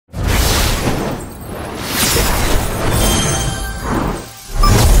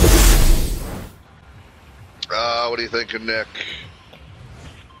you thinking, Nick?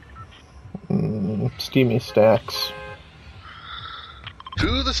 Steamy stacks.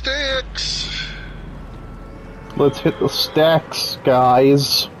 To the sticks! Let's hit the stacks,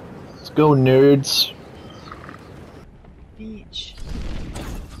 guys. Let's go, nerds. Beach.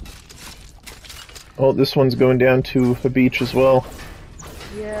 Oh, this one's going down to the beach as well.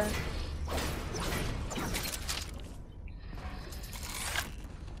 Yeah.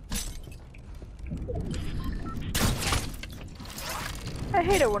 I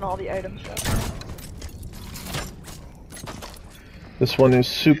hate it when all the items drop. This one is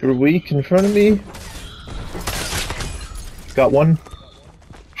super weak in front of me. Got one.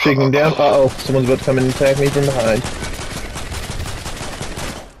 Shaking him down. Uh-oh, someone's about to come in and attack me from behind.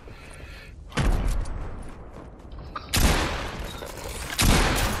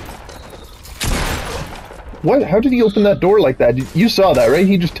 What? How did he open that door like that? You saw that, right?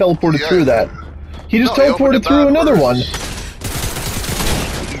 He just teleported through that. He just teleported through another one.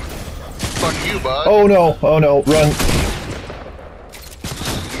 Fuck you, bud. Oh no, run.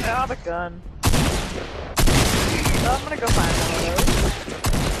 I have a gun. So I'm gonna go find one of those.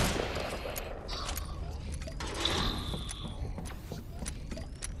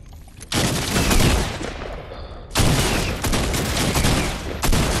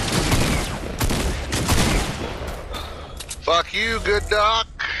 Fuck you, good doc.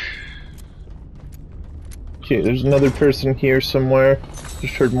 Okay, there's another person here somewhere.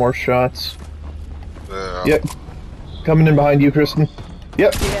 Just heard more shots. Yeah. Yep. Coming in behind you, Kristen.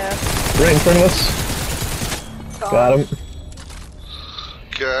 Yep. Yeah. Right in front of us. Got him.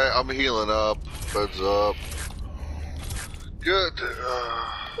 Okay, I'm healing up. Heads up. Good.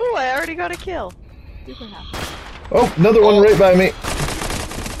 Ooh, I already got a kill. Super happy. Oh, another one right by me.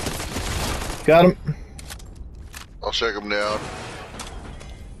 Got him. I'll shake him down.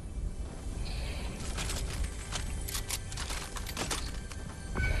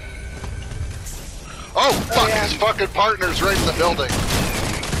 Oh, fuck, yeah. his fucking partner's right in the building.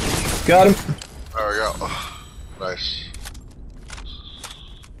 Got him. There we go. Nice.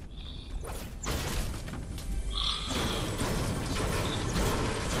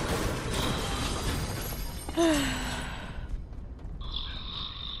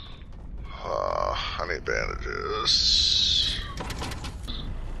 I need bandages.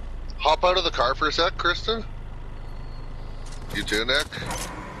 Hop out of the car for a sec, Kristen. You too, Nick?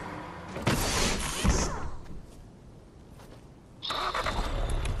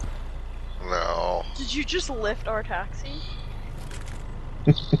 No. Did you just lift our taxi?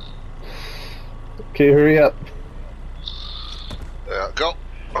 Okay, hurry up. Yeah, go.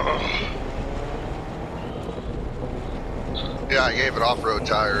 Yeah, I gave it off-road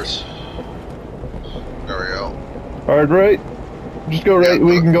tires. There we go. Hard right. Just go right. Yeah,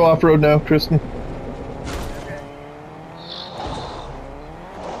 We can go off-road now, Kristen.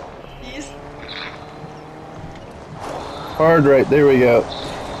 He's... Hard right. There we go.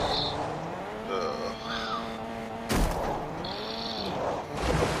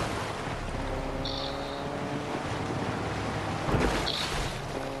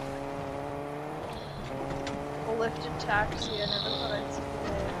 a lifted taxi. I never thought I'd see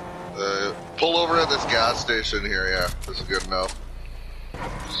it. Pull over at this gas station here, yeah. This is good enough.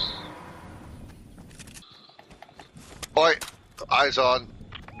 Oi! Eyes on.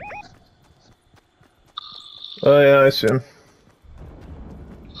 Oh yeah, I see him.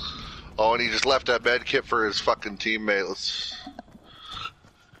 Oh, and he just left that med kit for his fucking teammate. Let's...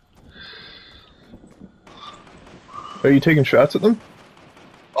 Are you taking shots at them?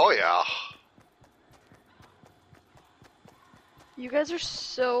 Oh yeah. You guys are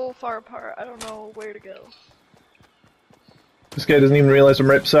so far apart. I don't know where to go. This guy doesn't even realize I'm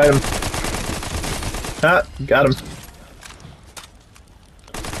right beside him. Ah, got him.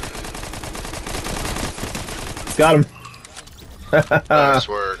 Got him. Nice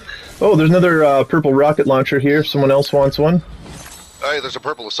work. Oh, there's another purple rocket launcher here. If someone else wants one. Hey, there's a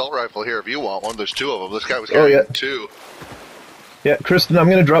purple assault rifle here if you want one. There's two of them. This guy was carrying two. Yeah, Kristen, I'm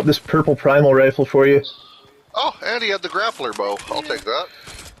gonna drop this purple primal rifle for you. Oh, and he had the grappler bow. I'll take that.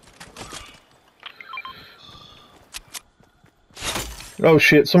 Oh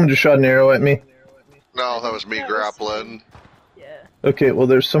shit, someone just shot an arrow at me. No, that was me grappling. Yeah. Okay, well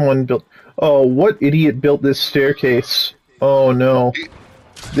there's someone built... Oh, what idiot built this staircase? Oh no.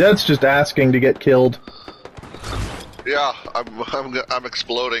 That's just asking to get killed. Yeah, I'm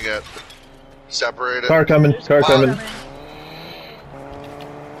exploding it. Separate it. Car coming, car coming.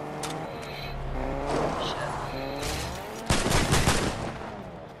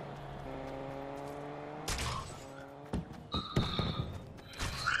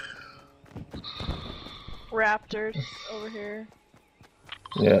 raptors over here.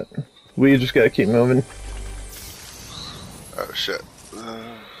 Yeah. We just gotta keep moving. Oh shit.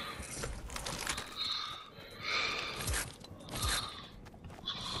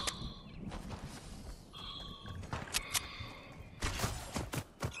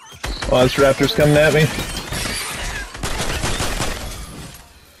 Oh, this raptor's coming at me.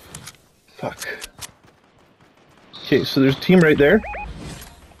 Fuck. Okay, so there's a team right there.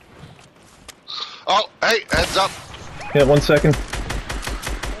 Oh, hey, heads up. Yeah, 1 second.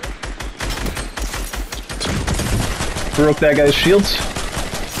 Broke that guy's shields.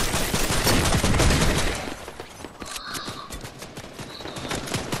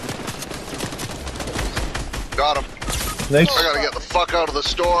 Got him. Nice. I gotta get the fuck out of the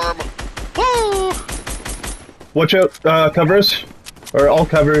storm. Woo! Watch out, cover us. Or I'll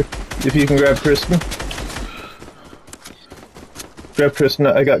cover if you can grab Kristen. Grab Kristen,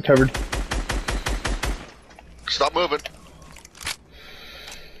 I got covered. Stop moving.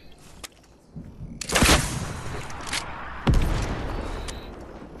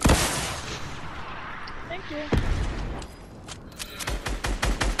 Thank you.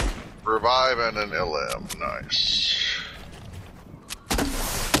 Revive and an LM. Nice.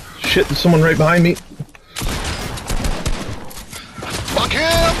 Shit, there's someone right behind me. Fuck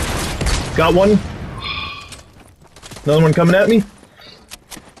him! Got one. Another one coming at me.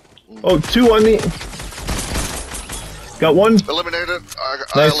 Oh, 2 on me. Got one. Eliminated. I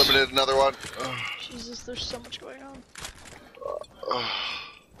Nice. eliminated another one. Jesus, there's so much going on.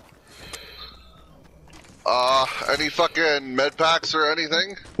 Any fucking med packs or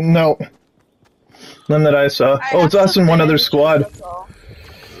anything? No. None that I saw. Oh, it's us and one other squad.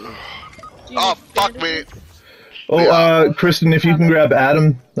 Oh, fuck me. Oh, Kristen, if you can grab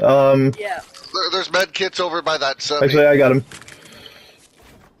Adam. Yeah. There's med kits over by that semi. Actually, I got him.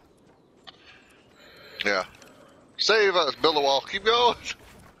 Yeah. Save us, build a wall. Keep going.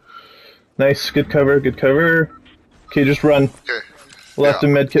 Nice, good cover, good cover. Okay, just run. Okay. Left Yeah,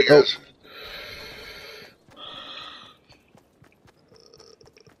 and medkit. you Oh, guys.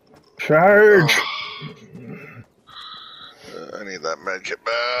 charge! I need that med kit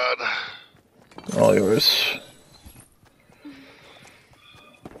bad. All yours.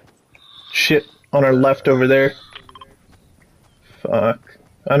 Shit, on our left over there. Fuck.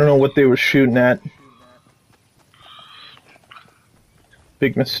 I don't know what they were shooting at.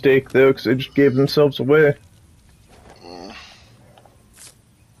 Big mistake though, because they just gave themselves away.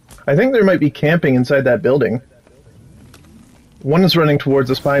 I think there might be camping inside that building. One is running towards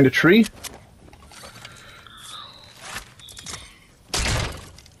us behind a tree.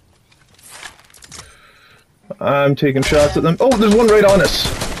 I'm taking shots at them. Oh, there's one right on us.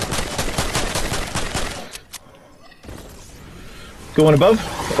 Going above.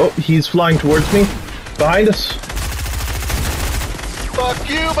 Oh, he's flying towards me. Behind us. Fuck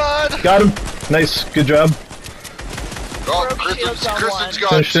you, bud! Got him. Nice. Good job. Oh, Broke shields on Kristen's one. gone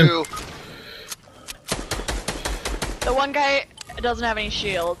Finished him. too. The one guy doesn't have any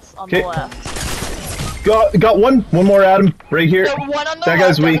shields on the Okay. left. Got one. One more Adam. Right here. The one on the That left guy's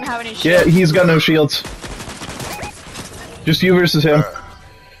doesn't weak. have any Yeah, shields. he's got no shields. Just you versus him.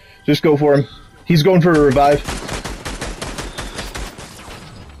 Just go for him. He's going for a revive.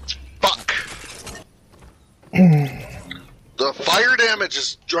 Fuck. The fire damage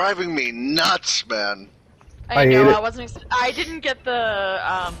is driving me nuts, man. I know, hate it. I wasn't. I didn't get the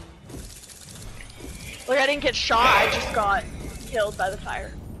like I didn't get shot. I just got killed by the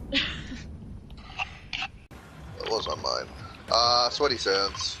fire. It was on mine. Sweaty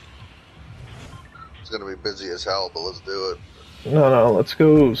Sands. It's gonna be busy as hell, but let's do it. No, let's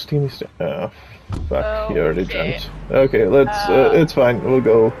go Steamy fuck, he already Okay. jumped. Okay, let's, it's fine, we'll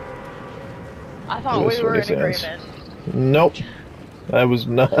go. I thought Yes, we were in Sweaty Sands. agreement. Nope. I was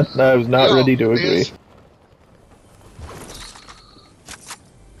not No, ready to agree. these-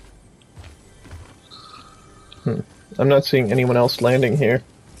 I'm not seeing anyone else landing here.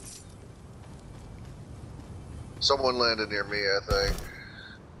 Someone landed near me, I think.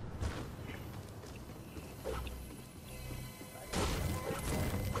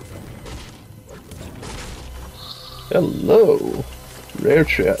 Hello. Rare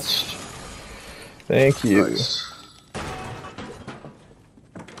chest. Thank you. Nice.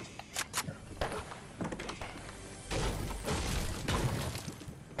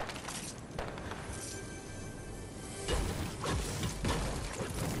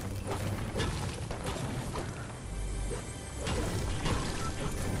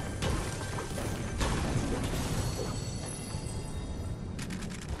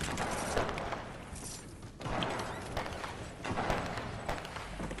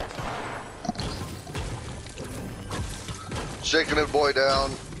 Shaking it boy down.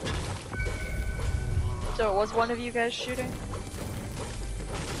 So was one of you guys shooting?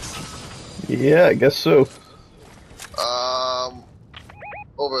 Yeah, I guess so.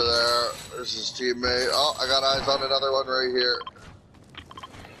 Over there. There's his teammate. Oh, I got eyes on another one right here.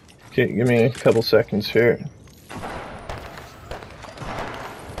 Okay, give me a couple seconds here.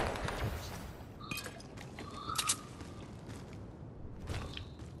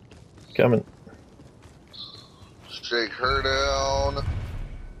 Coming. Shake her down.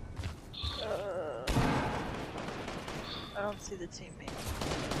 I don't see the teammate.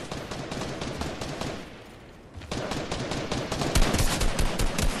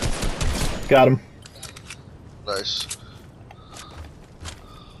 Got him. Nice.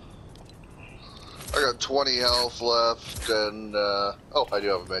 I got 20 health left, and oh, I do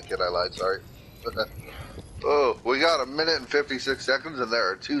have a med kit. I lied. Sorry. Oh, we got 1 minute and 56 seconds, and there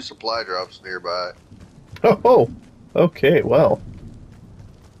are 2 supply drops nearby. Oh, okay, well.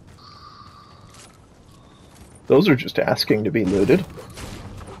 Those are just asking to be looted.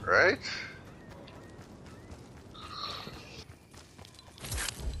 Right?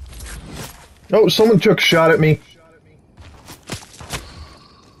 Oh, someone took a shot at me.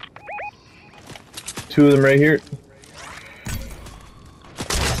 2 of them right here.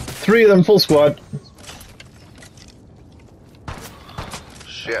 3 of them, full squad.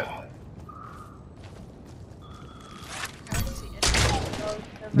 Shit.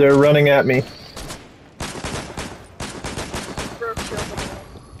 They're running at me.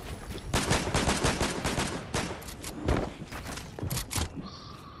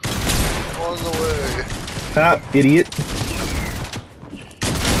 On the way. Ah, idiot.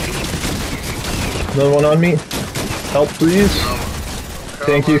 Another one on me. Help, please.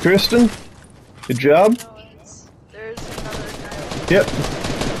 Thank you, Kristen. Good job. No, there's another guy. Yep.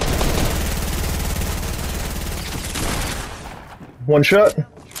 One shot.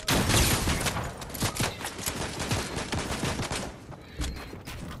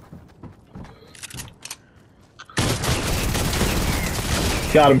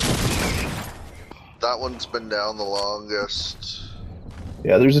 Got him. That one's been down the longest.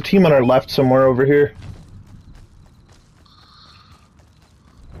 Yeah, there's a team on our left somewhere over here.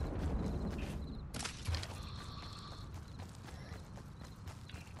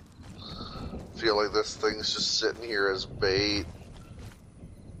 Feel like this thing's just sitting here as bait.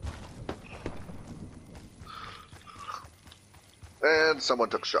 And someone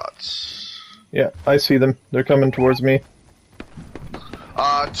took shots. Yeah, I see them. They're coming towards me.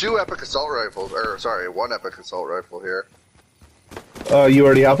 2 epic assault rifles, or sorry, 1 epic assault rifle here. You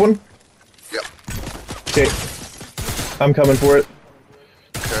already have one? Yep. Okay. I'm coming for it.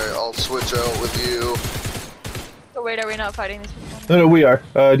 Okay, I'll switch out with you. Oh wait, are we not fighting these people? No, no, we are.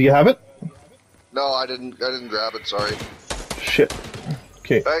 Do you have it? No, I didn't grab it, sorry. Shit.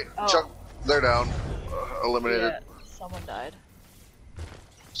 Okay. Hey, Oh. Chuck, they're down. Eliminated. Yeah, someone died.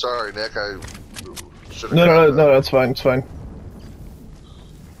 Sorry, Nick, I should've No, no, grabbed no, that. no, that's fine, it's fine.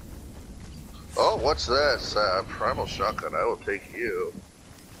 Oh, what's this? Primal shotgun, I will take you.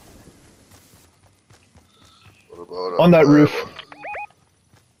 What about On that there? roof.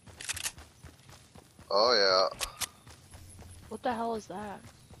 Oh, yeah. What the hell is that?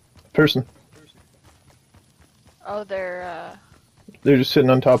 Person. Oh, they're They're just sitting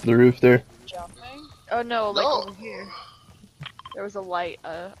on top of the roof there. jumping? Oh no, like No. over here. There was a light,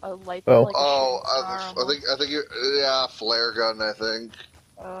 a light. Oh. Like a Oh, shooting star I think you, yeah, flare gun, I think.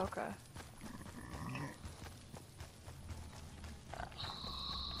 almost. Oh, okay.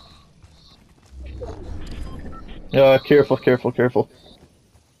 Careful, careful, careful.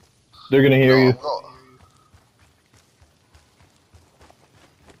 They're gonna hear you. No.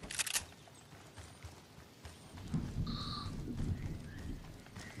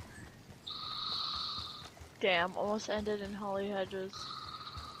 Damn, almost ended in Holly Hedges.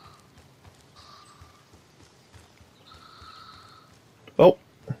 Oh,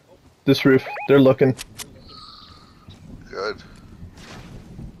 this roof. They're looking. Good.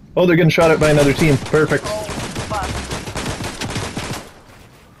 Oh, they're getting shot at by another team. Perfect. Oh, fuck.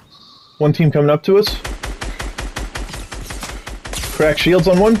 One team coming up to us. Crack shields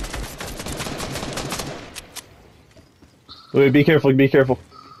on one. Wait, be careful, be careful.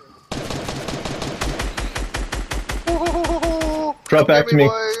 Drop back to me.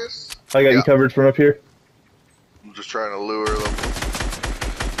 Boys. I got you Yeah. covered from up here. I'm just trying to lure them.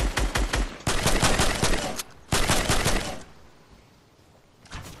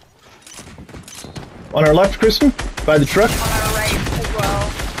 On our left, Kristen, by the truck. On our right as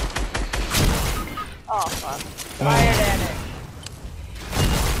well. Oh, fuck. Fired at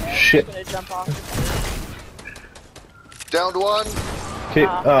it. Shit. I'm gonna jump off the Downed one. Okay,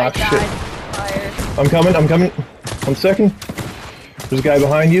 I shit. died. Fire. I'm coming. 1 second. There's a guy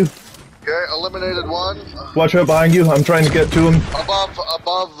behind you. Okay, eliminated one. Watch out behind you. I'm trying to get to him. Above,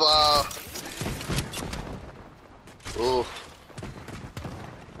 ooh.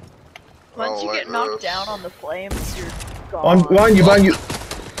 Once you my get knocked goodness. down on the flames, you're gone. Behind you.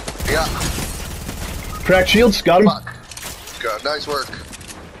 Yeah. Crack shields. Got him. Fuck. God, nice work.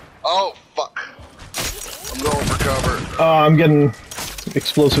 Oh, fuck. I'm going for cover. I'm getting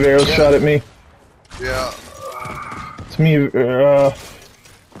explosive arrows shot at me. Yeah. It's me. Are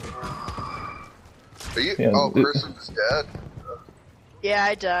you? Yeah, Oh, Kristen's dead. Yeah,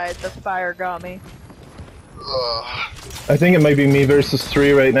 I died. The fire got me. I think it might be me versus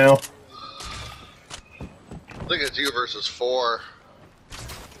 3 right now. I think it's you versus 4.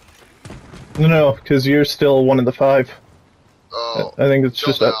 No, because you're still one of the 5. Oh. I think it's chill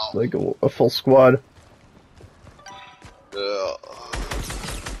just now. like a full squad. Yeah.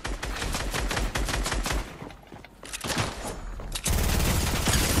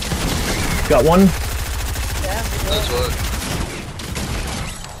 Got 1. Yeah. That's what.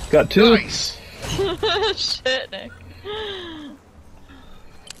 Got 2. Nice. Shit, Nick.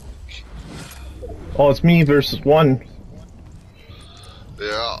 Oh, it's me versus 1.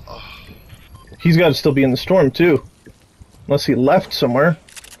 Yeah. He's got to still be in the storm too, unless he left somewhere.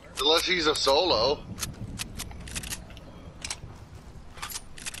 Unless he's a solo.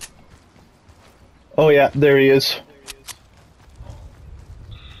 Oh yeah, there he is.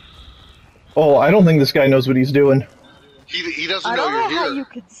 Oh, I don't think this guy knows what he's doing. He doesn't I know don't you're know here. how you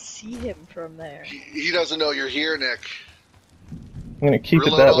could see him from there. He doesn't know you're here, Nick. I'm gonna keep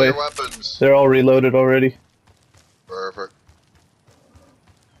Reload it that all way. your weapons. They're all reloaded already. Perfect.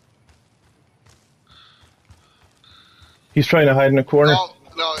 He's trying to hide in a corner. Oh,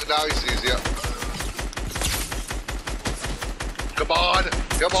 no, now he sees you. Come on,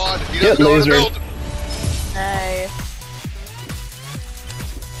 come on. He Get doesn't know where to lasered. build. Nice.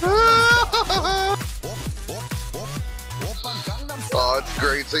 Oh, it's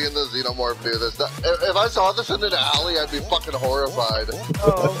great seeing the Xenomorph do this. If I saw this in an alley, I'd be fucking horrified.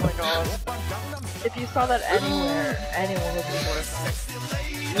 Oh my god. If you saw that anywhere, anyone would be horrified.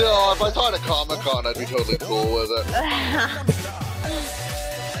 No, if I saw it at Comic-Con, I'd be totally cool with it.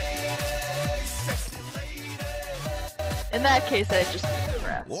 In that case, I just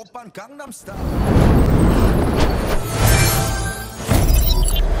crap. Gangnam Style.